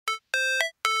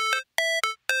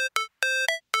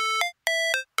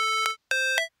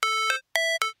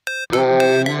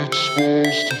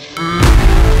supposed to feel.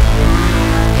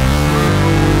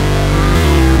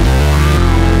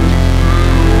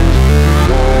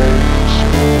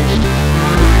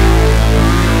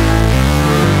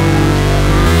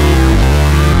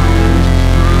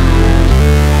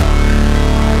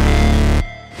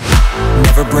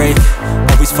 Never break,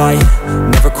 always fight,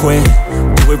 never quit,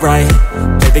 do it right,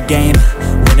 play the game,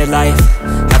 win it life,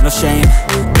 have no shame,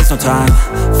 there's no time,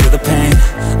 feel the pain,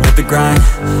 live the grind,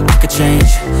 I could change,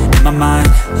 in my mind,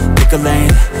 pick a lane,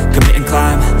 commit and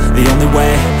climb, the only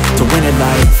way to win it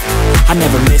life. I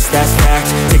never miss, that's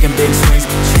fact, taking big swings,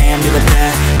 hand me the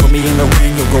bat, put me in the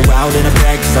ring, you'll go out in a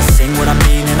bag, cause I sing what I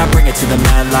mean and I bring it to the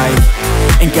mad light.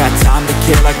 Ain't got time to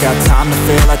kill, I got time to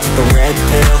feel, I took the red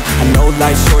pill, I know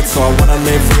life's short so I wanna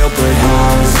live real, but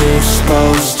how's it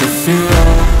supposed to feel?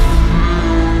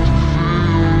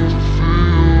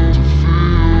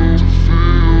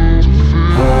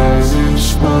 How's it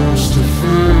supposed to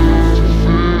feel?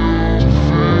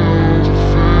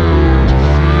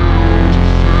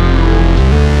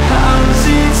 How's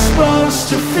it supposed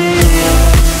to feel?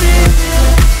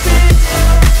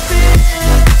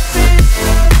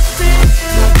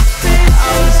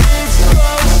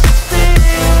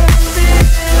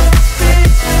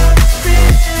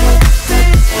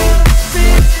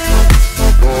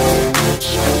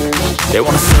 They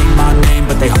wanna say my name,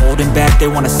 but they holding back. They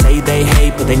wanna say they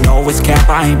hate, but they know it's cap.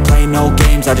 I ain't play no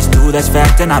games, I just do that's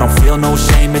fact. And I don't feel no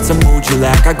shame, it's a mood you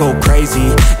lack. I go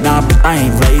crazy, nah, but I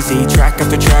ain't lazy. Track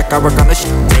after track, I work on this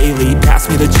shit daily. Pass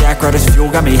me the jack, right as fuel,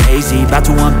 got me hazy. About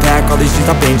to unpack all these things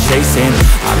I've been chasing.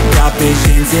 I've got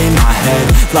visions in my head,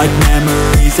 like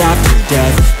memories after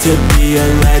death. To be a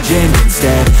legend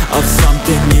instead of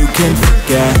something you can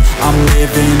forget. I'm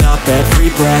living up every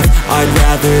breath, I'd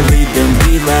rather lead than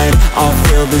be led. I'll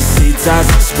fill the seats as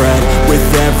I spread with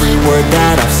every word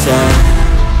that I've said.